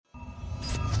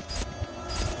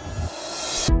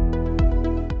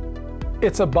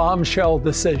It's a bombshell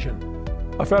decision.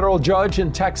 A federal judge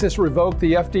in Texas revoked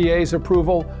the FDA's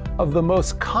approval of the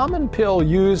most common pill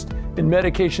used in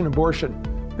medication abortion.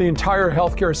 The entire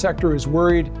healthcare sector is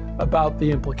worried about the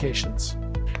implications.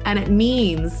 And it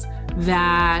means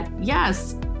that,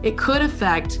 yes, it could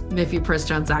affect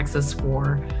mifepristone's access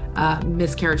for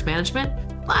miscarriage management,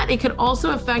 but it could also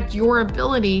affect your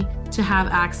ability to have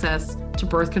access to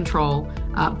birth control,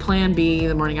 Plan B,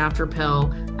 the morning after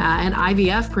pill, and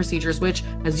IVF procedures, which,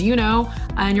 as you know,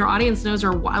 and your audience knows,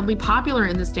 are wildly popular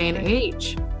in this day and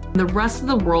age. The rest of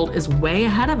the world is way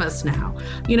ahead of us now.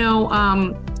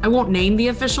 I won't name the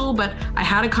official, but I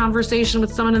had a conversation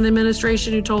with someone in the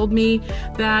administration who told me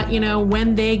that,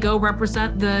 when they go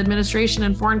represent the administration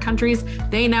in foreign countries,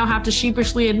 they now have to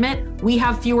sheepishly admit we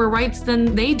have fewer rights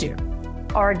than they do.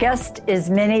 Our guest is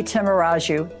Mini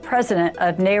Timmaraju, president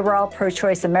of NARAL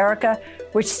Pro-Choice America,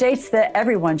 which states that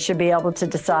everyone should be able to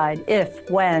decide if,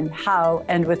 when, how,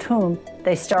 and with whom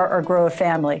they start or grow a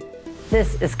family.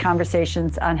 This is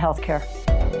Conversations on Healthcare.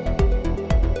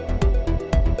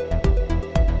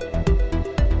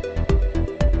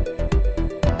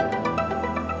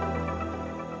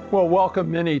 Well, welcome,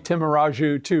 Mini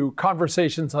Timmaraju, to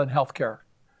Conversations on Healthcare.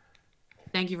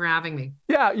 Thank you for having me.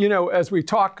 Yeah, as we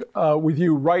talk with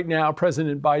you right now,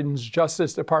 President Biden's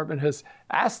Justice Department has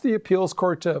asked the appeals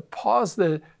court to pause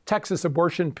the Texas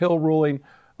abortion pill ruling.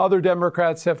 Other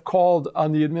Democrats have called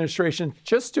on the administration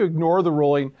just to ignore the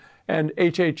ruling, and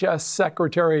HHS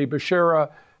Secretary Becerra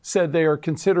said they are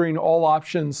considering all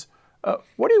options.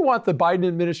 What do you want the Biden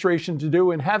administration to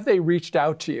do, and have they reached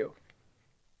out to you?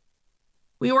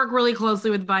 We work really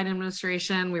closely with the Biden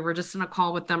administration. We were just in a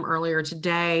call with them earlier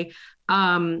today.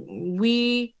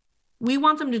 We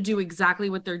want them to do exactly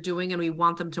what they're doing, and we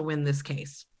want them to win this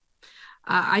case.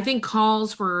 I think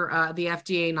calls for the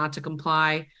FDA not to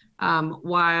comply,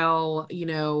 while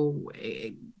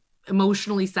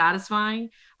emotionally satisfying,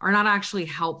 are not actually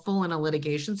helpful in a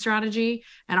litigation strategy.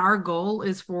 And our goal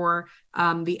is for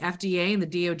the FDA and the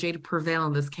DOJ to prevail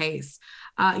in this case.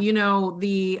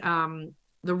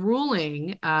 The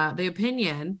ruling, the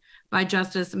opinion by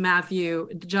Judge Matthew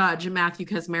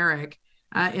Kacsmaryk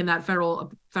in that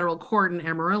federal court in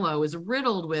Amarillo is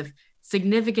riddled with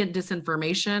significant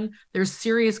disinformation. There's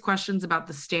serious questions about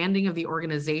the standing of the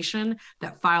organization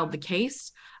that filed the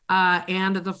case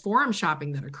and the forum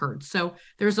shopping that occurred. So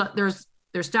there's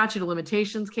statute of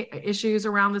limitations issues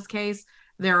around this case.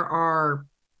 There are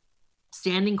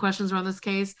standing questions around this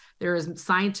case. There is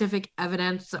scientific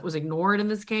evidence that was ignored in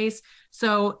this case.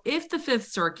 So if the Fifth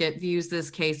Circuit views this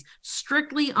case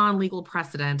strictly on legal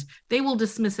precedent, they will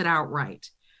dismiss it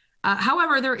outright.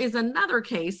 However, there is another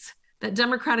case that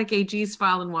Democratic AGs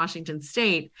filed in Washington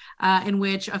state, in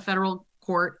which a federal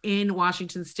court in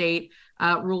Washington state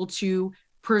ruled to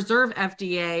preserve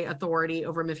FDA authority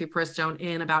over mifepristone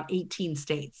in about 18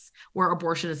 states where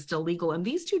abortion is still legal. And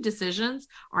these two decisions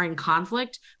are in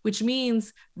conflict, which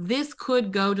means this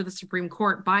could go to the Supreme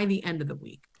Court by the end of the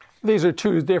week. These are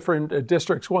two different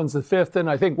districts. One's the 5th, and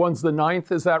I think one's the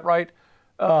 9th. Is that right?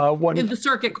 In the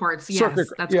circuit courts, yes,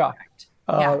 that's correct.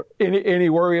 Any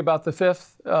worry about the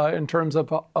 5th in terms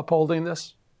of upholding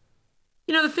this?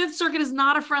 The Fifth Circuit is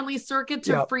not a friendly circuit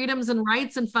to freedoms and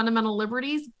rights and fundamental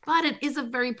liberties, but it is a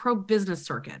very pro-business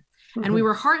circuit. Mm-hmm. And we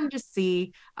were heartened to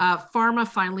see pharma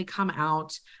finally come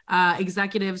out.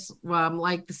 Executives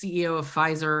like the CEO of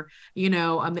Pfizer,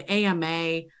 the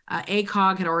AMA,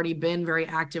 ACOG had already been very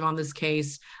active on this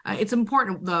case. It's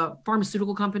important. The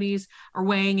pharmaceutical companies are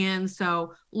weighing in.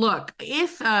 So look,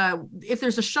 if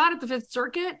there's a shot at the Fifth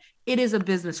Circuit, it is a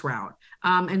business route.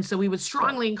 And so we would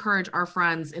strongly encourage our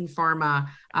friends in pharma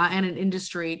and in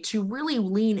industry to really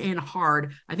lean in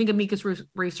hard. I think amicus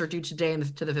briefs are due today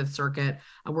to the Fifth Circuit.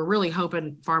 We're really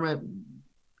hoping pharma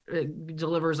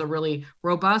delivers a really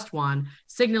robust one,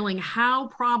 signaling how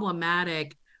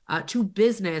problematic to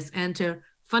business and to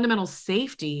fundamental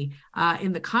safety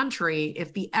in the country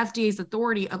if the FDA's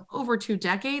authority of over 2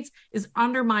 decades is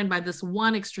undermined by this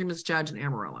one extremist judge in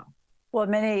Amarillo. Well,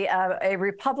 a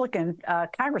Republican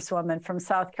congresswoman from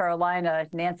South Carolina,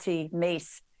 Nancy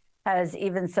Mace, has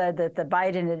even said that the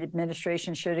Biden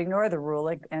administration should ignore the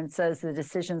ruling and says the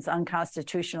decision's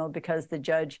unconstitutional because the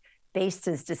judge based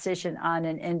his decision on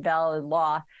an invalid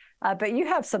law. But you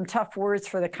have some tough words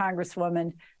for the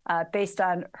congresswoman based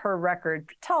on her record.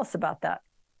 Tell us about that.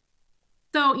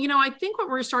 So, I think what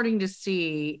we're starting to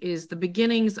see is the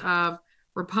beginnings of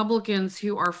Republicans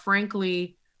who are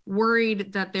frankly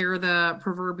worried that they're the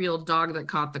proverbial dog that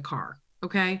caught the car.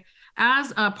 Okay.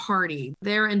 As a party,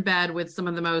 they're in bed with some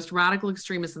of the most radical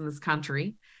extremists in this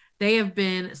country. They have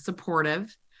been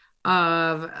supportive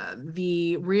of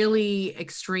the really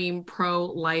extreme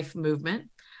pro-life movement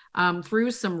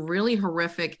through some really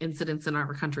horrific incidents in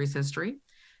our country's history.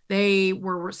 They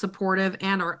were supportive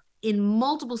and are in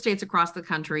multiple states across the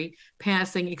country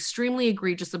passing extremely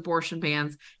egregious abortion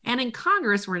bans, and in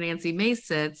Congress, where Nancy Mace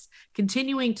sits,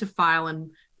 continuing to file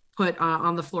and put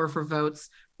on the floor for votes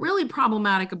really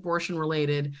problematic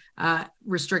abortion-related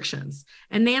restrictions.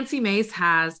 And Nancy Mace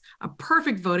has a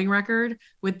perfect voting record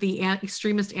with the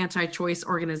extremist anti-choice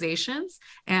organizations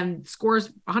and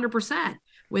scores 100%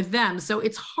 with them. So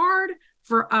it's hard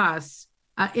for us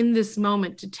in this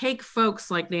moment to take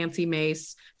folks like Nancy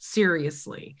Mace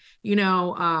seriously.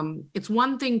 It's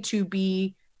one thing to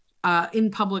be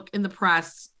in public, in the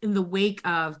press, in the wake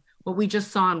of what we just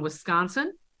saw in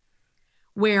Wisconsin,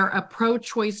 where a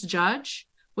pro-choice judge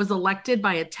was elected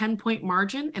by a 10-point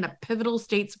margin in a pivotal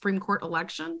state Supreme Court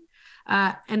election.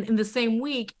 And in the same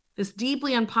week, this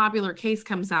deeply unpopular case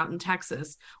comes out in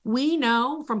Texas. We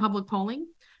know from public polling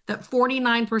that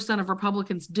 49% of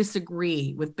Republicans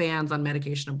disagree with bans on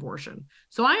medication abortion.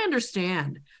 So I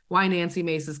understand why Nancy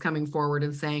Mace is coming forward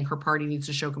and saying her party needs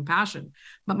to show compassion.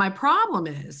 But my problem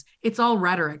is it's all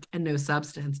rhetoric and no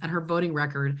substance, and her voting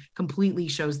record completely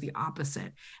shows the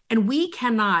opposite. And we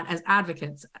cannot, as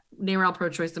advocates, NARAL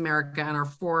Pro-Choice America and our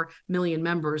 4 million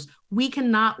members, we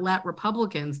cannot let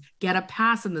Republicans get a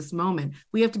pass in this moment.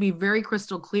 We have to be very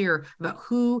crystal clear about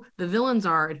who the villains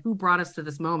are and who brought us to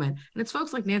this moment. And it's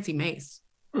folks like Nancy Mace.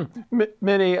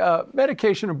 Minnie,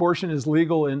 medication abortion is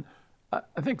legal in,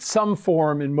 I think, some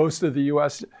form in most of the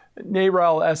U.S.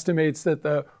 NARAL estimates that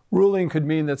the ruling could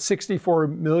mean that 64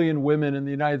 million women in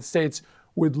the United States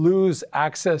would lose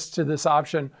access to this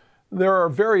option. There are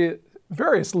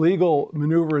various legal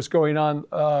maneuvers going on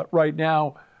right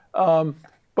now.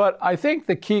 But I think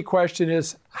the key question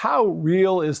is, how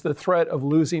real is the threat of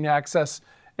losing access,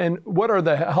 and what are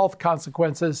the health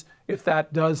consequences if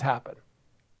that does happen?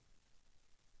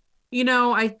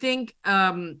 I think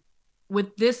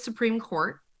with this Supreme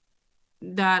Court,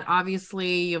 that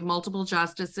obviously you have multiple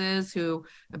justices who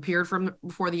appeared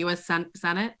before the U.S.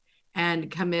 Senate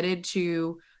and committed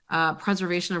to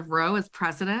preservation of Roe as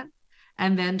precedent,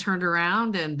 and then turned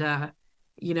around and,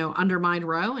 undermined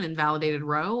Roe and invalidated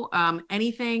Roe.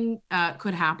 Anything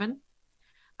could happen.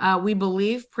 We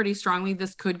believe pretty strongly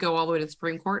this could go all the way to the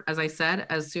Supreme Court, as I said,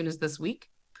 as soon as this week.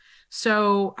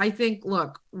 So I think,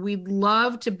 look, we'd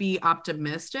love to be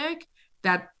optimistic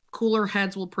that cooler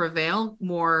heads will prevail,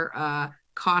 more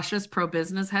cautious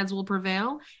pro-business heads will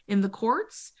prevail in the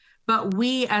courts. But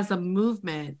we as a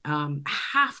movement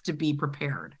have to be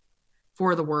prepared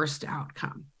for the worst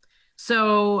outcome.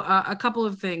 So a couple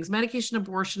of things. Medication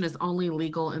abortion is only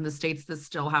legal in the states that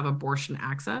still have abortion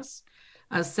access.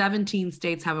 17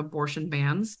 states have abortion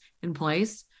bans in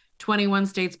place. 21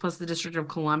 states plus the District of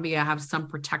Columbia have some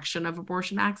protection of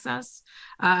abortion access.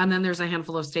 And then there's a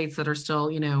handful of states that are still,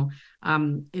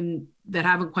 that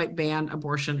haven't quite banned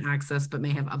abortion access, but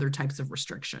may have other types of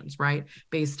restrictions, right?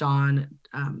 Based on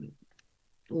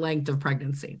length of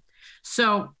pregnancy.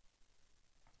 So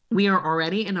we are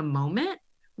already in a moment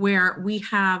where we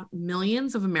have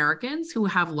millions of Americans who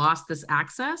have lost this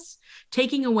access.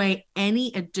 Taking away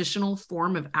any additional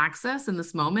form of access in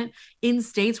this moment in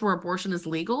states where abortion is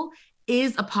legal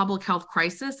is a public health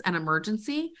crisis and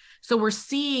emergency. So we're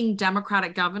seeing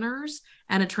Democratic governors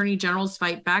and attorney generals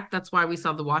fight back. That's why we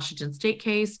saw the Washington state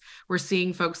case. We're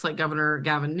seeing folks like Governor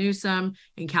Gavin Newsom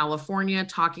in California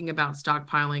talking about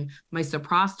stockpiling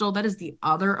misoprostol. That is the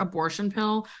other abortion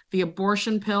pill. The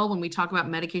abortion pill, when we talk about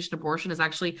medication abortion, is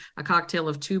actually a cocktail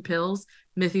of 2 pills,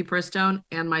 mifepristone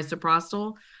and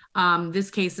misoprostol. This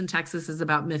case in Texas is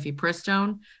about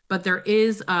mifepristone, but there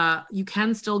is, you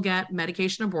can still get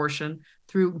medication abortion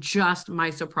through just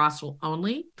misoprostol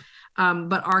only.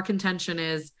 But our contention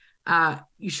is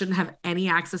you shouldn't have any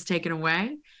access taken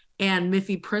away. And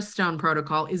mifepristone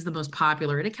protocol is the most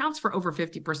popular. It accounts for over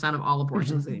 50% of all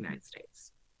abortions in the United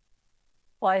States.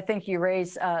 Well, I think you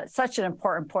raise such an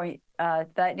important point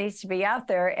that needs to be out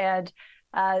there. And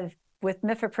with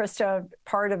mifepristone,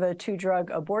 part of a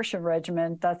 2-drug abortion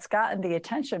regimen that's gotten the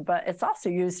attention, but it's also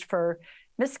used for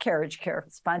miscarriage care,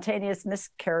 spontaneous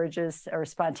miscarriages or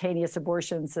spontaneous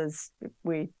abortions, as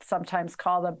we sometimes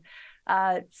call them.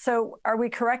 So are we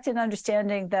correct in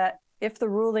understanding that if the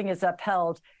ruling is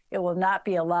upheld, it will not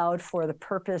be allowed for the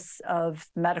purpose of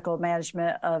medical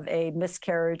management of a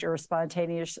miscarriage or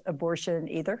spontaneous abortion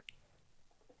either?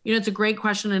 It's a great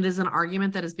question. It is an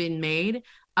argument that has been made.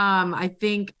 I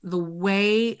think the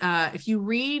way, if you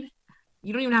read,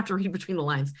 you don't even have to read between the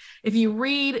lines. If you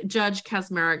read Judge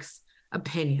Kaczmarek's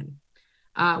opinion,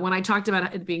 when I talked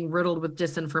about it being riddled with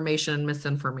disinformation and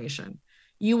misinformation,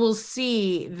 you will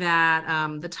see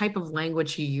that the type of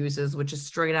language he uses, which is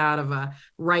straight out of a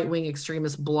right-wing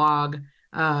extremist blog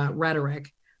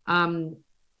rhetoric,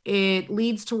 it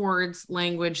leads towards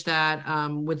language that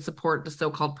would support the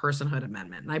so-called personhood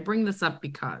amendment. And I bring this up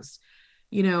because,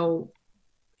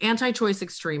 anti-choice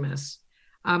extremists,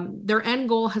 their end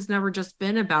goal has never just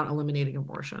been about eliminating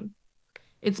abortion.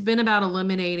 It's been about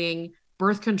eliminating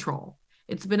birth control.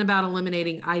 It's been about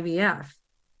eliminating IVF.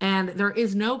 And there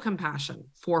is no compassion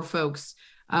for folks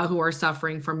who are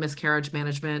suffering from miscarriage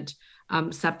management,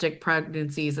 septic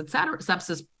pregnancies, et cetera,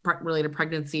 sepsis-related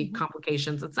pregnancy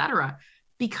complications, et cetera,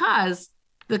 because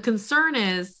the concern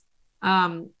is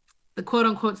the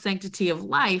quote-unquote sanctity of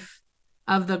life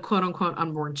of the quote-unquote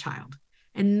unborn child,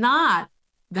 and not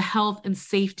the health and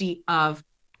safety of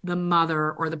the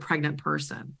mother or the pregnant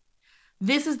person.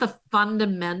 This is the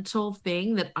fundamental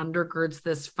thing that undergirds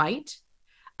this fight.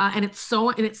 And it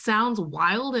sounds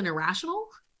wild and irrational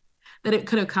that it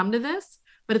could have come to this,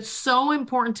 but it's so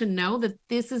important to know that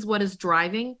this is what is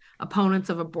driving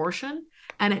opponents of abortion.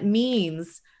 And it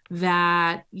means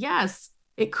that, yes,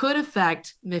 it could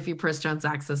affect mifepristone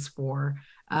access for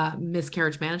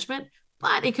miscarriage management,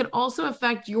 but it could also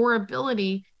affect your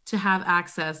ability to have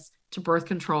access to birth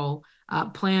control,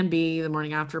 Plan B, the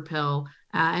morning after pill,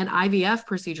 and IVF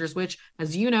procedures, which,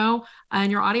 as you know,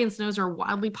 and your audience knows, are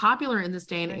wildly popular in this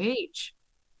day and age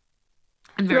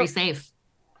and very safe.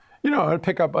 I'd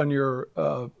pick up on your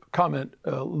comment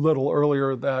a little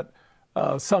earlier that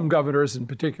some governors, in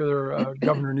particular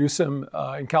Governor Newsom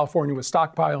in California, was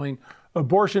stockpiling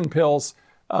abortion pills.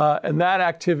 And that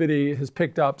activity has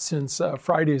picked up since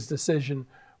Friday's decision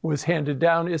was handed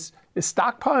down. Is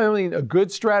stockpiling a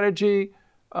good strategy?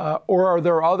 Or are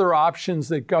there other options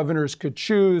that governors could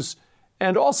choose?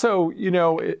 And also,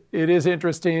 it is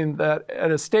interesting that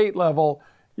at a state level,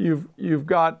 you've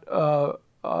got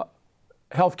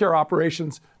healthcare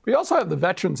operations. We also have the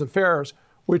Veterans Affairs,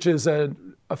 which is a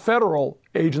federal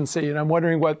agency, and I'm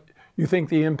wondering what you think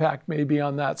the impact may be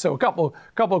on that. So a couple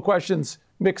of questions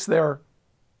mixed there.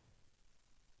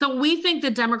 So we think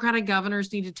that Democratic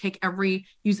governors need to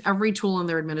use every tool in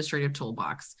their administrative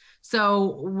toolbox.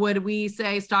 So would we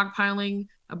say stockpiling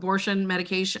abortion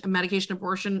medication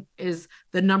abortion is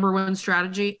the number one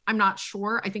strategy? I'm not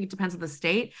sure. I think it depends on the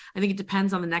state. I think it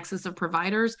depends on the nexus of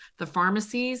providers, the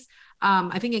pharmacies.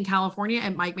 I think in California,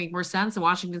 it might make more sense. In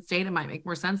Washington State, it might make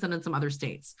more sense than in some other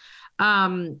states.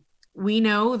 We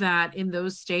know that in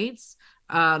those states,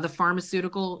 the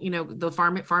pharmaceutical,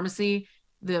 pharmacy,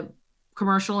 the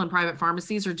commercial and private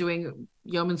pharmacies are doing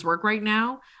yeoman's work right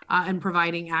now and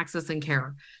providing access and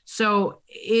care. So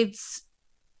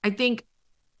I think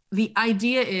the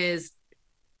idea is,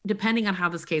 depending on how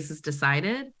this case is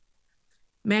decided,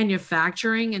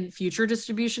 manufacturing and future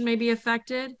distribution may be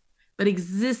affected, but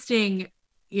existing,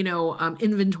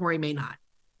 inventory may not.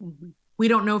 Mm-hmm. We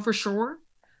don't know for sure,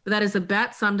 but that is a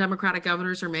bet some Democratic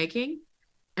governors are making.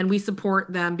 And we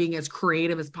support them being as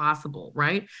creative as possible,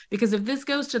 right? Because if this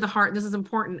goes to the heart, this is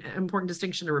important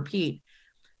distinction to repeat.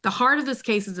 The heart of this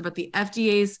case is about the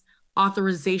FDA's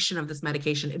authorization of this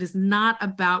medication. It is not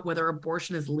about whether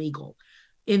abortion is legal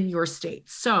in your state.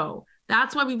 So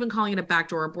that's why we've been calling it a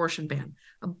backdoor abortion ban.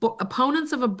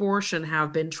 Opponents of abortion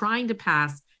have been trying to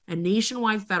pass a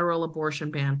nationwide federal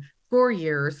abortion ban for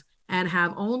years and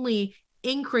have only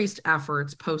increased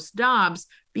efforts post-Dobbs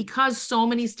because so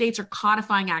many states are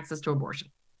codifying access to abortion.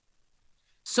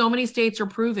 So many states are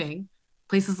proving,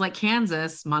 places like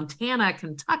Kansas, Montana,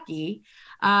 Kentucky,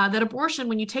 that abortion,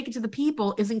 when you take it to the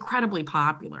people, is incredibly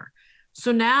popular.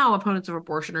 So now opponents of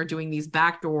abortion are doing these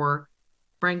backdoor,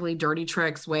 frankly, dirty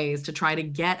tricks ways to try to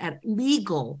get at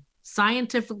legal,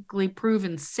 scientifically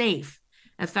proven, safe,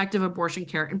 effective abortion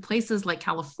care in places like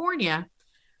California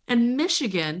and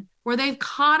Michigan, where they've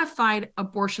codified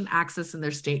abortion access in their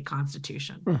state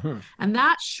constitution. Mm-hmm. And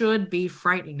that should be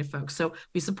frightening to folks. So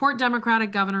we support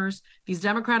Democratic governors, these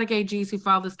Democratic AGs who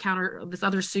filed this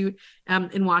other suit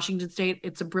in Washington State.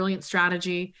 It's a brilliant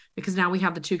strategy because now we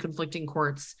have the two conflicting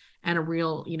courts and a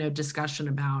real, discussion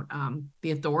about the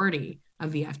authority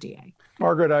of the FDA.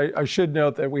 Margaret, I should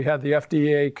note that we had the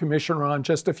FDA commissioner on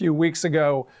just a few weeks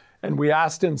ago, and we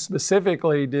asked him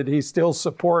specifically, did he still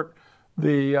support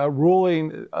the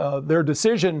ruling, their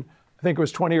decision? I think it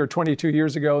was 20 or 22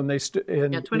 years ago, and they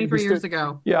 23 years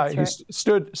ago. Yeah, he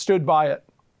stood by it.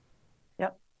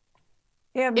 Yep.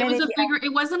 Yeah,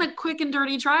 it wasn't a quick and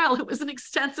dirty trial. It was an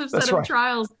extensive set of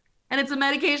trials, and it's a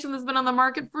medication that's been on the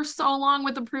market for so long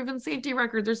with a proven safety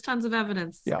record. There's tons of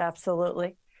evidence. Yeah,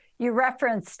 absolutely. You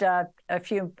referenced a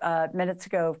few minutes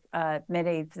ago,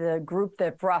 Minnie, the group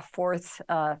that brought forth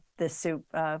this suit,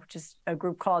 which is a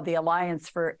group called the Alliance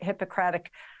for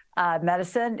Hippocratic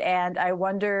Medicine. And I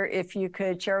wonder if you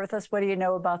could share with us, what do you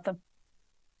know about them?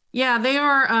 Yeah, they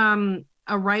are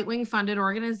a right-wing funded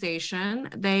organization.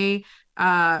 They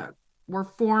were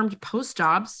formed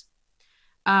post-Dobbs,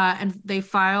 and they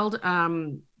filed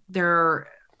in Amarillo,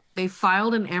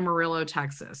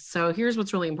 Texas. So here's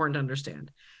what's really important to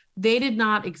understand. They did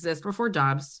not exist before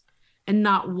Dobbs, and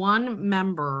not one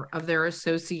member of their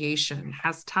association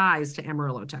has ties to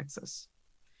Amarillo, Texas.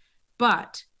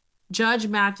 But Judge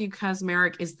Matthew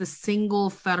Kacsmaryk is the single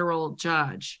federal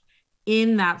judge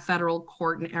in that federal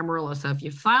court in Amarillo. So if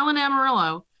you file in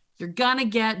Amarillo, you're going to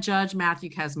get Judge Matthew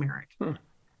Kacsmaryk.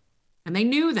 And they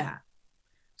knew that.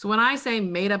 So when I say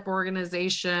made up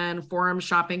organization, forum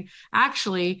shopping,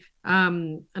 actually,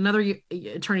 another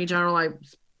attorney general I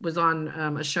was on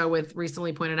a show with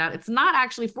recently pointed out, it's not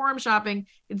actually forum shopping,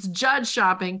 it's judge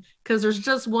shopping, because there's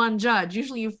just one judge.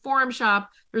 Usually you forum shop,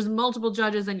 there's multiple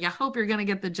judges, and you hope you're going to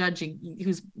get the judge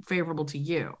who's favorable to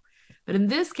you. But in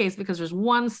this case, because there's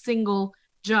one single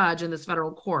judge in this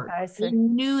federal court, they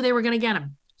knew they were going to get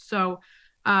him. So,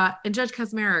 and Judge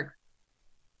Kacsmaryk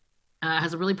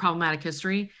has a really problematic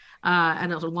history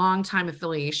and a long time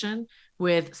affiliation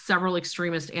with several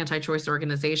extremist anti-choice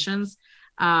organizations.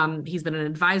 He's been an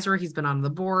advisor. He's been on the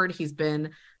board. He's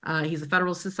a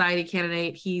Federalist Society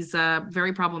candidate. He's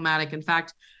very problematic. In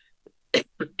fact,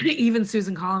 even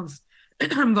Susan Collins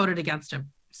voted against him.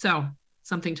 So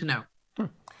something to know.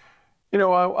 You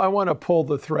know, I want to pull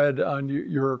the thread on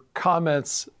your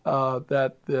comments about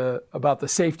the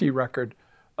safety record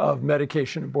of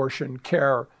medication abortion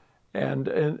care,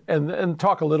 and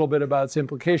talk a little bit about its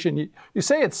implication. You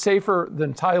say it's safer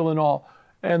than Tylenol,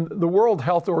 and the World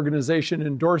Health Organization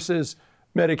endorses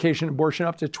medication abortion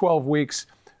up to 12 weeks.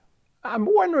 I'm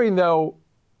wondering, though,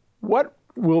 what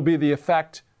will be the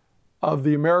effect of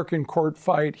the American court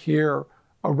fight here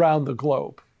around the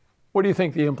globe? What do you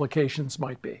think the implications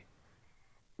might be?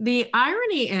 The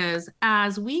irony is,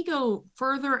 as we go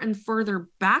further and further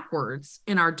backwards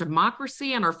in our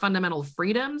democracy and our fundamental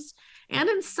freedoms and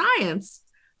in science,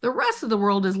 the rest of the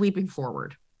world is leaping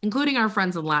forward, including our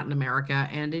friends in Latin America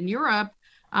and in Europe,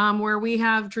 where we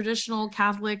have traditional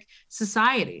Catholic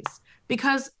societies.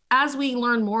 Because as we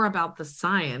learn more about the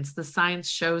science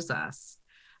shows us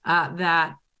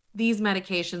that these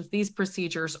medications, these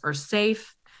procedures are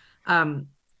safe. And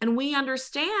we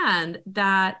understand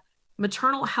that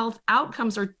maternal health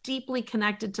outcomes are deeply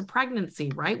connected to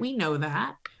pregnancy, right? We know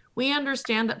that. We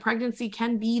understand that pregnancy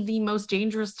can be the most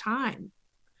dangerous time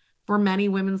for many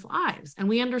women's lives. And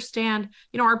we understand,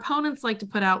 our opponents like to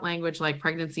put out language like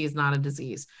pregnancy is not a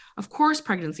disease. Of course,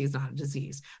 pregnancy is not a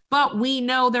disease, but we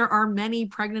know there are many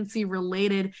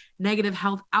pregnancy-related negative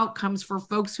health outcomes for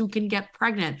folks who can get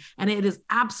pregnant. And it is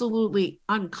absolutely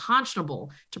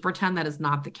unconscionable to pretend that is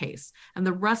not the case. And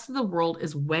the rest of the world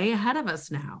is way ahead of us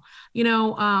now.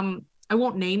 I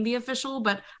won't name the official,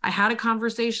 but I had a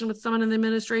conversation with someone in the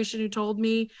administration who told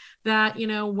me that,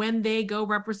 when they go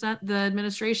represent the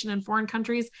administration in foreign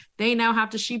countries, they now have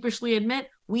to sheepishly admit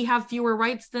we have fewer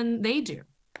rights than they do,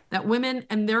 that women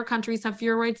in their countries have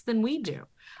fewer rights than we do.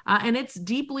 And it's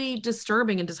deeply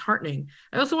disturbing and disheartening.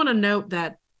 I also want to note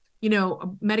that,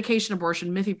 medication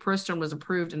abortion, mifepristone, was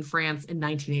approved in France in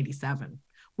 1987.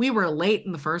 We were late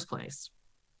in the first place.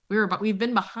 We've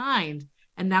been behind,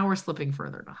 and now we're slipping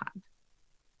further behind.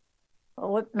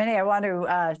 Well, Minnie, I want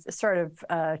to sort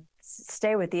of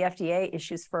stay with the FDA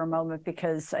issues for a moment,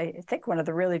 because I think one of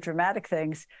the really dramatic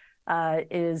things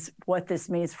is what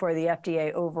this means for the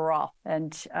FDA overall.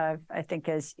 And I think,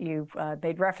 as you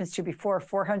made reference to before,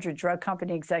 400 drug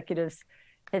company executives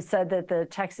have said that the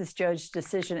Texas judge's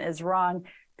decision is wrong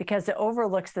because it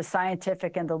overlooks the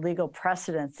scientific and the legal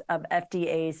precedents of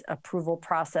FDA's approval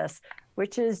process,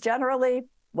 which is generally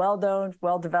well-known,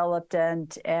 well-developed,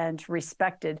 and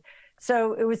respected.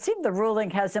 So it would seem the ruling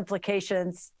has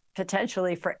implications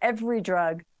potentially for every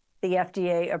drug the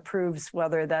FDA approves,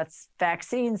 whether that's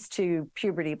vaccines to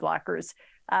puberty blockers.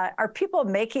 Are people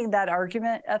making that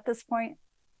argument at this point?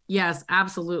 Yes,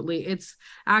 absolutely. It's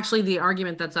actually the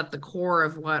argument that's at the core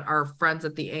of what our friends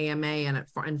at the AMA and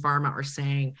Pharma are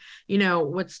saying.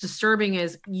 What's disturbing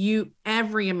is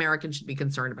every American should be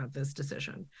concerned about this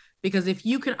decision, because if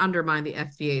you can undermine the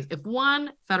FDA, if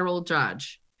one federal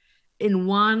judge in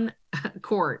one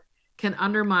court can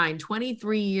undermine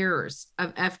 23 years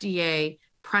of FDA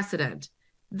precedent,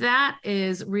 that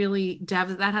is really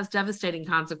that has devastating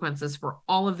consequences for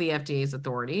all of the FDA's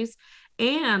authorities.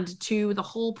 and to the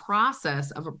whole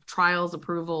process of trials,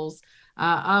 approvals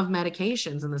of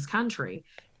medications in this country.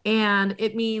 And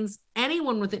it means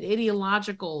anyone with an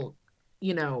ideological,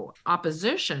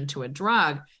 opposition to a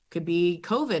drug could be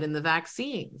COVID and the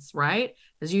vaccines, right?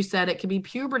 As you said, it could be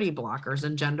puberty blockers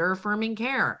and gender affirming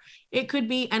care. It could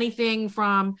be anything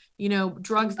from,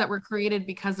 drugs that were created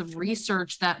because of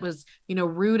research that was,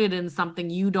 rooted in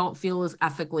something you don't feel is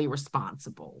ethically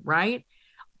responsible, right?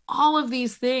 All of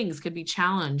these things could be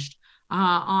challenged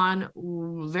on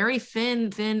very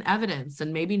thin evidence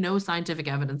and maybe no scientific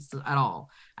evidence at all,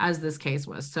 as this case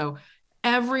was. So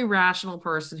every rational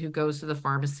person who goes to the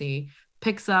pharmacy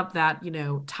picks up that,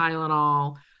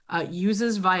 Tylenol,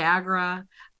 uses Viagra,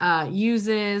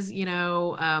 uses,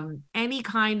 any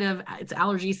kind of, it's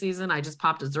allergy season. I just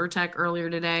popped a Zyrtec earlier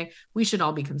today. We should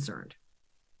all be concerned.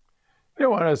 I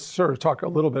want to sort of talk a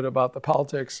little bit about the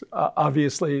politics.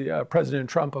 Obviously, President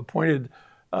Trump appointed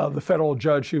the federal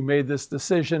judge who made this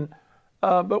decision.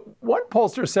 But one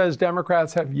pollster says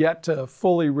Democrats have yet to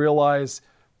fully realize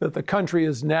that the country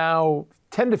is now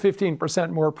 10 to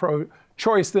 15% more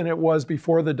pro-choice than it was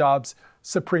before the Dobbs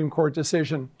Supreme Court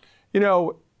decision.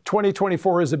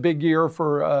 2024 is a big year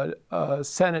for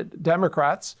Senate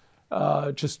Democrats,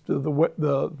 just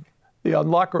the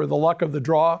unluck or the luck of the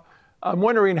draw. I'm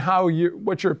wondering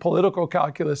what your political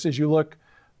calculus as you look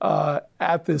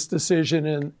at this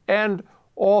decision and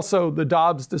also the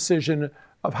Dobbs decision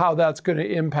of how that's going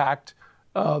to impact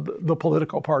the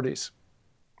political parties.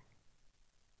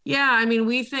 Yeah,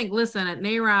 we think, listen, at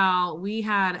NARAL, we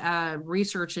had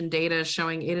research and data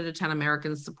showing 8 out of 10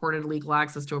 Americans supported legal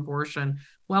access to abortion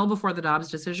well before the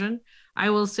Dobbs decision. I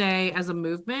will say, as a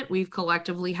movement, we've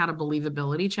collectively had a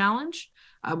believability challenge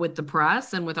with the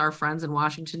press and with our friends in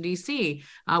Washington, D.C.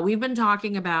 We've been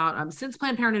talking about, since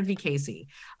Planned Parenthood v. Casey,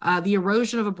 the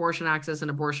erosion of abortion access and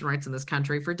abortion rights in this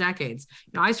country for decades.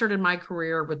 I started my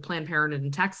career with Planned Parenthood in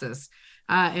Texas,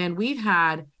 and we've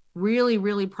had really,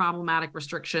 really problematic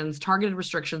restrictions, targeted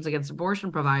restrictions against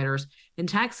abortion providers in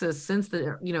Texas since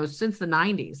the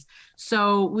 90s.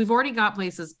 So we've already got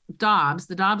places.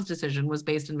 The Dobbs decision was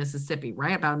based in Mississippi,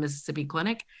 right? About a Mississippi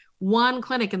clinic. One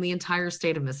clinic in the entire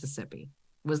state of Mississippi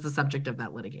was the subject of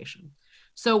that litigation.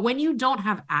 So when you don't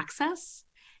have access,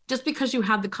 just because you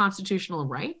have the constitutional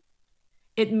right,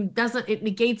 it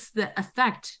negates the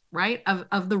effect, right,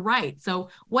 of the right. So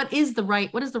what is the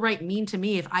right? What does the right mean to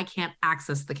me if I can't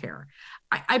access the care?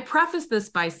 I preface this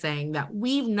by saying that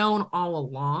we've known all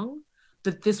along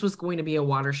that this was going to be a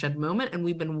watershed moment, and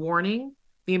we've been warning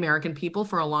the American people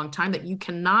for a long time that you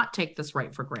cannot take this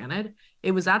right for granted.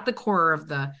 It was at the core of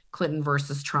the Clinton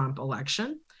versus Trump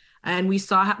election, and we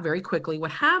saw very quickly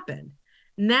what happened.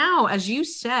 Now, as you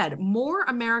said, more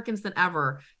Americans than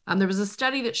ever. There was a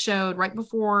study that showed right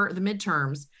before the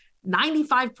midterms,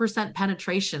 95%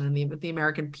 penetration with the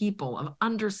American people of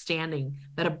understanding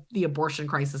that the abortion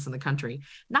crisis in the country.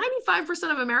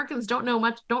 95% of Americans don't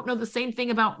know the same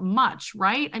thing about much,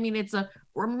 right? It's a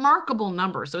remarkable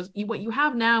number. So what you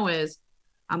have now is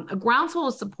a groundswell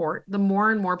of support. The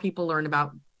more and more people learn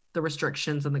about the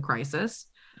restrictions and the crisis,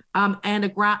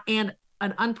 and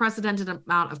an unprecedented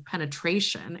amount of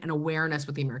penetration and awareness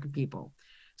with the American people.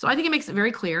 So I think it makes it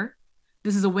very clear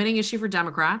this is a winning issue for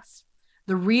Democrats.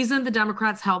 The reason the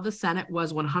Democrats held the Senate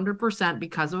was 100%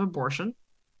 because of abortion.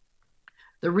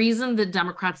 The reason the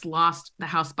Democrats lost the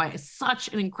House by such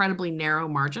an incredibly narrow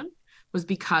margin was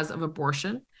because of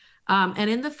abortion. And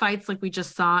in the fights like we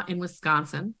just saw in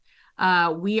Wisconsin,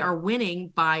 we are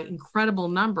winning by incredible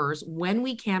numbers when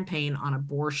we campaign on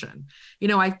abortion.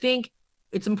 I think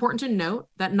it's important to note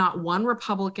that not one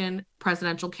Republican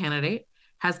presidential candidate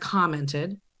has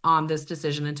commented on this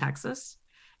decision in Texas.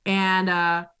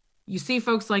 And you see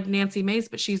folks like Nancy Mace,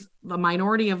 but she's the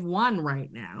minority of one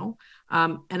right now.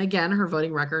 And again, her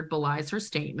voting record belies her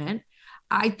statement.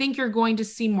 I think you're going to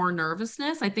see more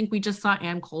nervousness. I think we just saw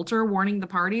Ann Coulter warning the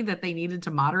party that they needed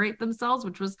to moderate themselves,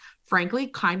 which was frankly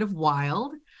kind of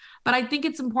wild. But I think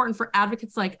it's important for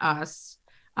advocates like us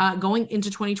going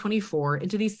into 2024,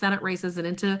 into these Senate races and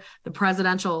into the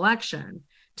presidential election,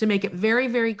 to make it very,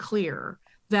 very clear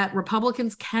that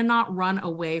Republicans cannot run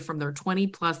away from their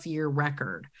 20-plus year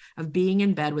record of being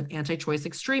in bed with anti-choice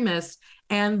extremists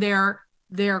and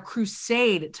their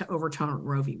crusade to overturn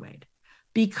Roe v. Wade.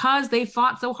 Because they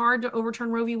fought so hard to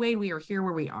overturn Roe v. Wade, we are here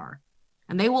where we are.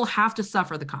 And they will have to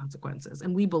suffer the consequences,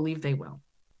 and we believe they will.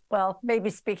 Well, maybe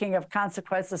speaking of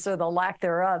consequences or the lack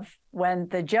thereof, when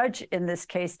the judge in this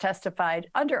case testified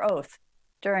under oath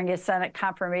during his Senate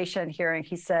confirmation hearing,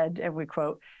 he said, and we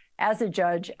quote, "As a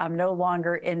judge, I'm no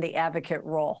longer in the advocate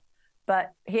role."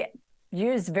 But he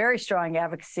used very strong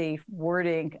advocacy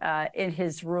wording in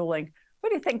his ruling. What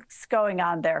do you think's going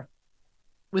on there?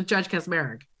 With Judge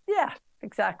Kacsmaryk? Yeah,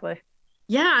 exactly.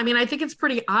 Yeah, I mean, I think it's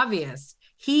pretty obvious.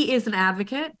 He is an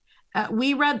advocate.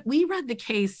 We read the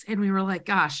case and we were like,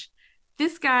 gosh,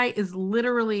 this guy is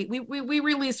literally, we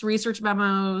released research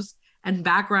memos and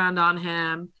background on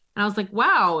him. And I was like,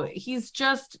 wow, he's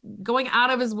just going out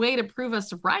of his way to prove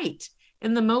us right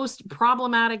in the most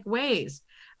problematic ways.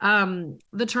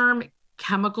 The term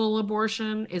chemical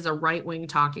abortion is a right-wing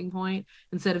talking point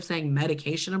instead of saying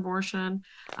medication abortion.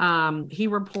 He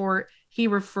refers to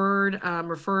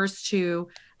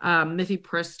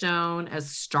mifepristone as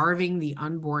starving the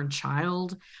unborn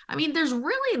child. I mean, there's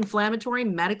really inflammatory,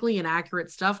 medically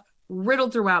inaccurate stuff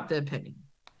riddled throughout the opinion.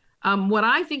 What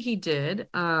I think he did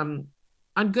on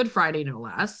Good Friday, no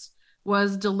less,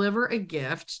 was deliver a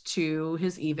gift to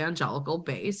his evangelical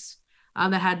base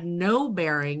that had no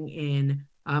bearing in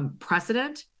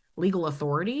precedent, legal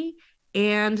authority,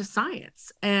 and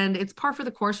science. And it's par for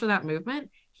the course for that movement.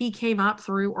 He came up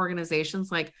through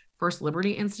organizations like First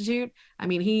Liberty Institute. I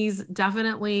mean, he's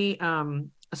definitely a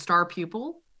star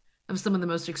pupil of some of the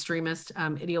most extremist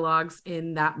ideologues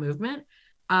in that movement.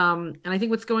 And I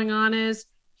think what's going on is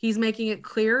he's making it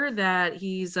clear that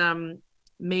he's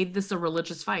made this a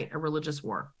religious fight, a religious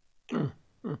war.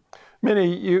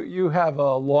 Minnie, you have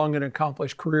a long and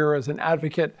accomplished career as an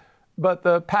advocate, but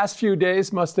the past few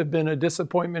days must have been a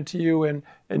disappointment to you and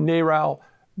NARAL.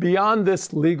 Beyond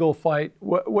this legal fight,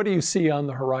 what do you see on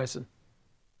the horizon?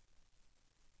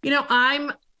 You know,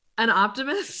 I'm an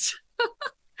optimist.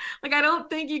 Like, I don't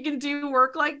think you can do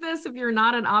work like this if you're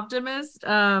not an optimist.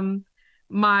 Some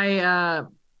of my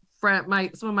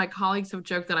colleagues have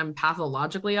joked that I'm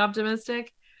pathologically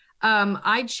optimistic.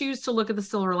 I choose to look at the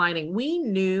silver lining. We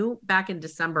knew back in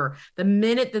December, the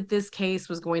minute that this case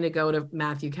was going to go to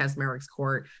Matthew Kacsmaryk's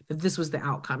court, that this was the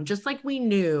outcome. Just like we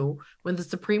knew when the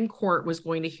Supreme Court was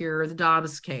going to hear the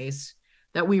Dobbs case,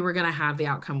 that we were going to have the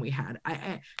outcome we had.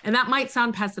 And that might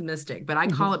sound pessimistic, but I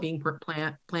call it being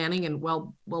planning and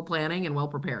well planning and well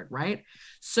prepared, right?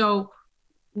 So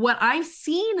what I've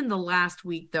seen in the last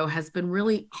week, though, has been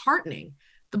really heartening.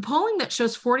 The polling that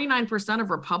shows 49% of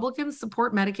Republicans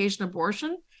support medication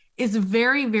abortion is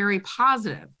very, very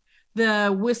positive.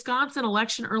 The Wisconsin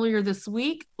election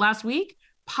last week,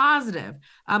 positive.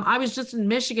 I was just in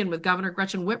Michigan with Governor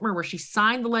Gretchen Whitmer, where she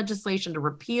signed the legislation to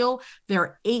repeal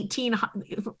their I think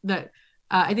it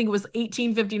was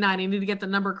 1859. I need to get the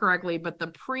number correctly, but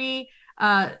the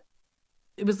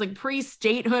it was like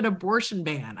pre-statehood abortion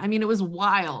ban. I mean, it was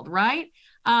wild, right?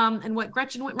 And what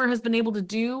Gretchen Whitmer has been able to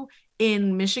do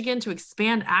in Michigan to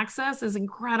expand access is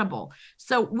incredible.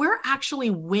 So we're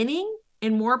actually winning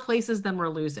in more places than we're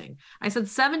losing. I said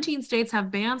 17 states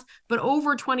have bans, but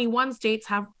over 21 states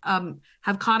have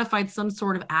codified some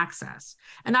sort of access.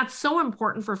 And that's so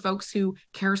important for folks who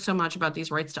care so much about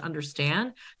these rights to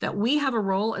understand that we have a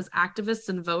role as activists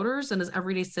and voters and as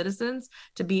everyday citizens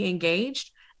to be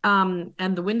engaged. And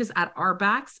the wind is at our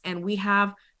backs, and we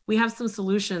have some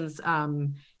solutions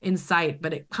in sight,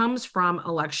 but it comes from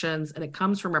elections and it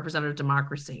comes from representative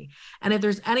democracy. And if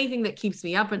there's anything that keeps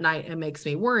me up at night and makes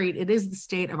me worried, it is the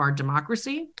state of our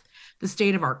democracy, the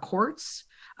state of our courts,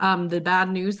 the bad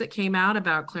news that came out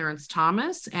about Clarence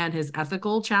Thomas and his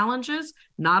ethical challenges.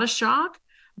 Not a shock,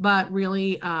 but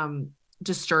really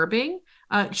disturbing.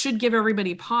 Should give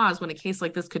everybody pause when a case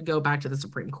like this could go back to the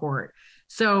Supreme Court.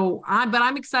 So, but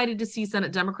I'm excited to see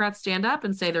Senate Democrats stand up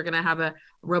and say they're going to have a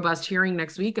robust hearing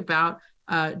next week about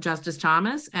Justice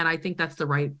Thomas. And I think that's the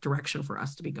right direction for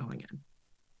us to be going in.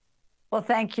 Well,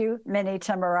 thank you, Minnie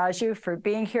Tamaraju, for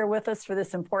being here with us for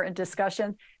this important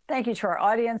discussion. Thank you to our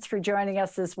audience for joining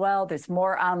us as well. There's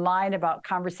more online about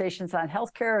conversations on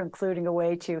healthcare, including a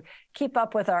way to keep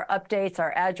up with our updates.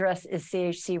 Our address is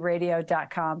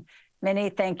chcradio.com. Minnie,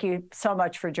 thank you so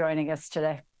much for joining us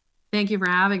today. Thank you for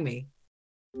having me.